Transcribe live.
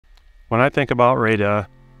When I think about Rada,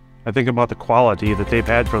 I think about the quality that they've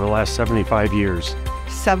had for the last 75 years.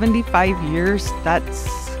 75 years,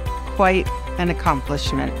 that's quite an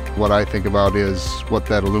accomplishment. What I think about is what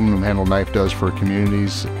that aluminum handle knife does for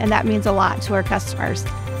communities. And that means a lot to our customers.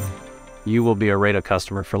 You will be a Rada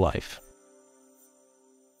customer for life.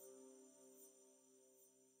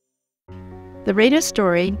 The Rada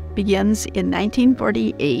story begins in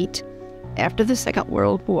 1948, after the Second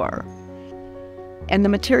World War. And the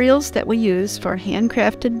materials that we use for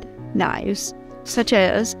handcrafted knives, such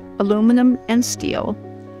as aluminum and steel,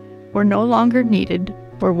 were no longer needed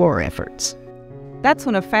for war efforts. That's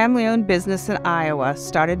when a family-owned business in Iowa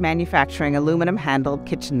started manufacturing aluminum-handled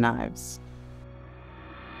kitchen knives.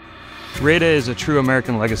 Rada is a true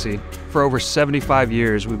American legacy. For over 75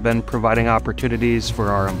 years, we've been providing opportunities for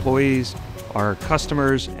our employees, our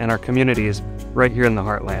customers, and our communities right here in the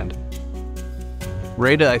heartland.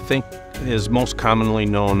 Rada, I think, is most commonly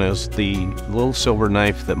known as the little silver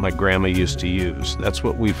knife that my grandma used to use. That's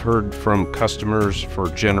what we've heard from customers for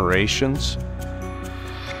generations.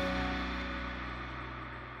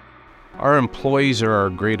 Our employees are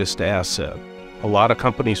our greatest asset. A lot of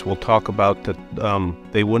companies will talk about that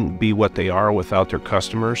they wouldn't be what they are without their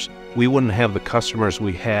customers. We wouldn't have the customers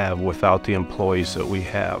we have without the employees that we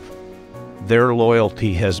have. Their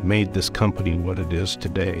loyalty has made this company what it is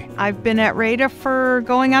today. I've been at Rada for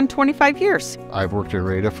going on 25 years. I've worked at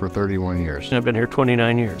Rada for 31 years. I've been here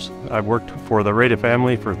 29 years. I've worked for the Rada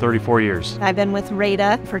family for 34 years. I've been with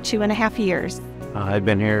Rada for 2.5 years. I've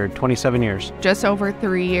been here 27 years. Just over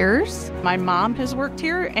 3 years. My mom has worked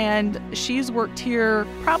here, and she's worked here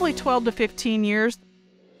probably 12 to 15 years.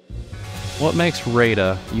 What makes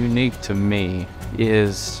Rada unique to me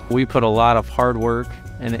is we put a lot of hard work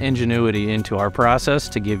and ingenuity into our process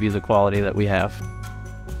to give you the quality that we have.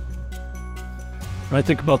 When I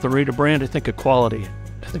think about the Rada brand, I think of quality.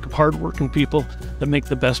 I think of hardworking people that make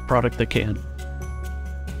the best product they can.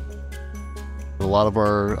 A lot of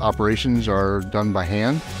our operations are done by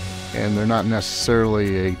hand, and they're not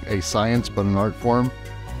necessarily a science, but an art form.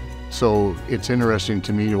 So it's interesting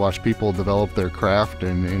to me to watch people develop their craft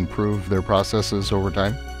and improve their processes over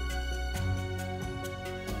time.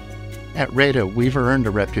 At Rada, we've earned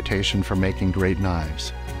a reputation for making great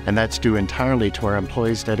knives, and that's due entirely to our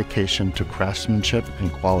employees' dedication to craftsmanship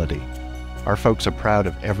and quality. Our folks are proud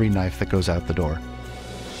of every knife that goes out the door.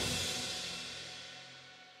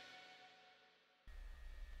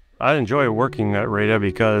 I enjoy working at Rada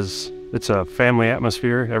because it's a family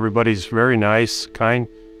atmosphere. Everybody's very nice, kind,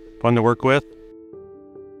 fun to work with.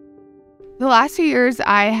 The last few years,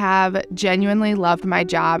 I have genuinely loved my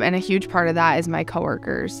job, and a huge part of that is my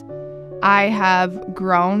coworkers. I have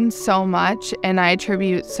grown so much, and I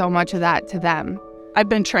attribute so much of that to them. I've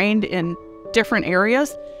been trained in different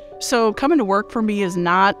areas, so coming to work for me is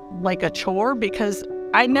not like a chore because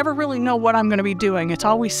I never really know what I'm going to be doing. It's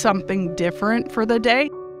always something different for the day.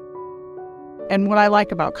 And what I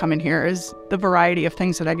like about coming here is the variety of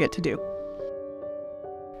things that I get to do.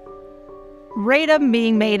 Rada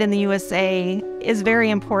being made in the USA is very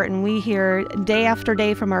important. We hear day after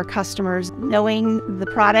day from our customers, knowing the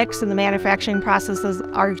products and the manufacturing processes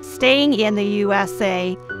are staying in the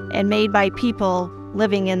USA and made by people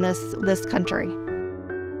living in this country.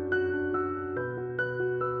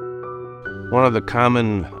 One of the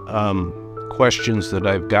common questions that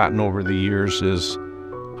I've gotten over the years is,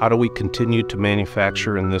 how do we continue to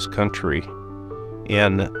manufacture in this country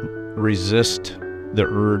and resist the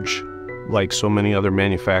urge, like so many other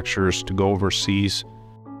manufacturers, to go overseas?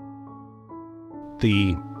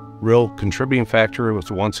 The real contributing factor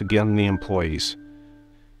was once again the employees.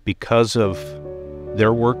 Because of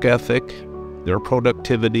their work ethic, their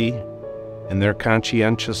productivity, and their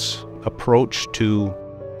conscientious approach to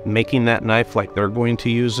making that knife like they're going to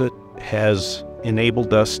use it has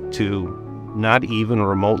enabled us to not even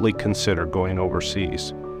remotely consider going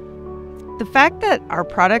overseas. The fact that our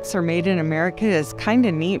products are made in America is kind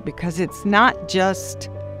of neat because it's not just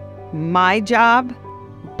my job,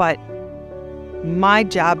 but my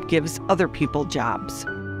job gives other people jobs.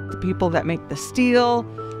 The people that make the steel,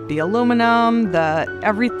 the aluminum,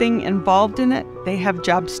 everything involved in it, they have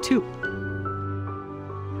jobs too.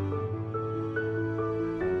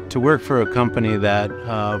 To work for a company that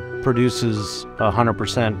produces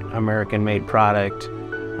 100% American-made product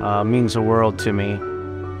means the world to me.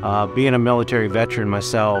 Being a military veteran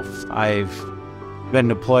myself, I've been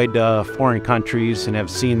deployed to foreign countries and have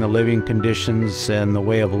seen the living conditions and the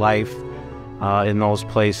way of life in those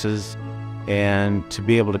places. And to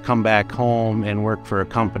be able to come back home and work for a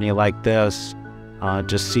company like this,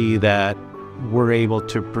 to see that we're able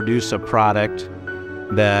to produce a product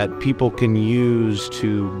that people can use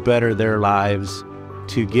to better their lives,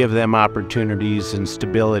 to give them opportunities and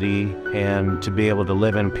stability, and to be able to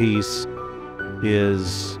live in peace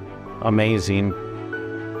is amazing.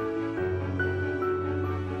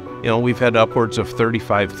 You know, we've had upwards of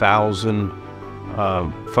 35,000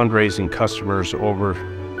 fundraising customers over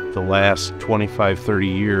the last 25, 30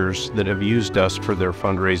 years that have used us for their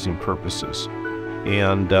fundraising purposes.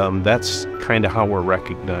 And that's kind of how we're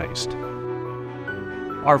recognized.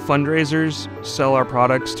 Our fundraisers sell our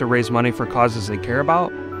products to raise money for causes they care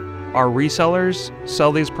about. Our resellers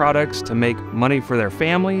sell these products to make money for their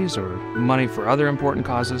families or money for other important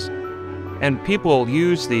causes. And people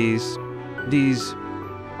use these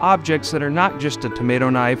objects that are not just a tomato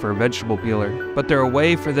knife or a vegetable peeler, but they're a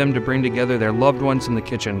way for them to bring together their loved ones in the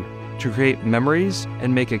kitchen to create memories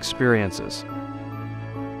and make experiences.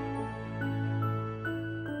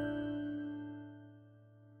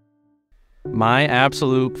 My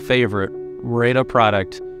absolute favorite Rada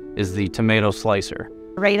product is the tomato slicer.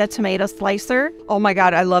 Rada tomato slicer. Oh my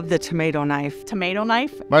God, I love the tomato knife. Tomato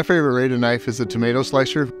knife. My favorite Rada knife is the tomato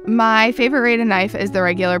slicer. My favorite Rada knife is the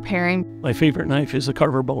regular paring. My favorite knife is a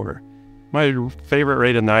carver boner. My favorite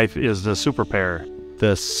Rada knife is the super pair.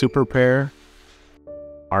 The super pair.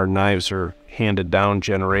 Our knives are handed down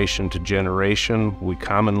generation to generation. We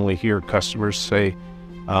commonly hear customers say,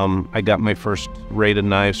 I got my first Rada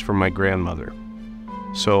knives from my grandmother.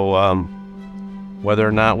 So whether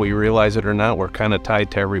or not we realize it or not, we're kind of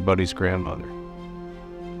tied to everybody's grandmother.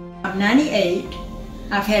 I'm 98.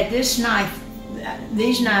 I've had these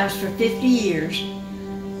knives for 50 years.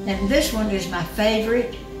 And this one is my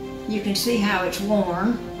favorite. You can see how it's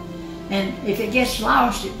worn. And if it gets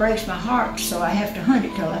lost, it breaks my heart, so I have to hunt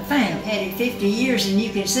it till I find it. I've had it 50 years, and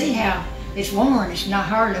you can see how it's worn. It's not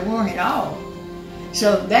hardly worn at all.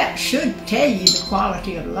 So that should tell you the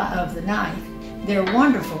quality of the knife. They're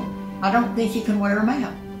wonderful. I don't think you can wear them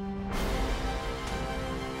out.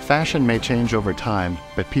 Fashion may change over time,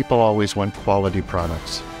 but people always want quality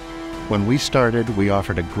products. When we started, we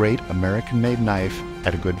offered a great American-made knife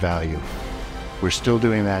at a good value. We're still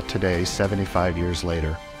doing that today, 75 years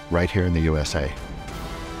later, right here in the USA.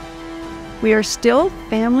 We are still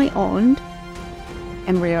family-owned,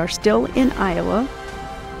 and we are still in Iowa,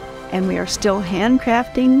 and we are still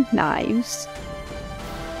handcrafting knives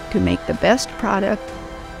to make the best product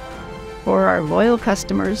for our loyal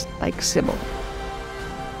customers like Sybil.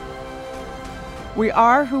 We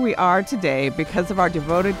are who we are today because of our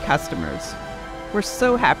devoted customers. We're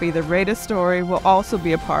so happy the Rada story will also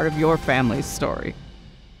be a part of your family's story.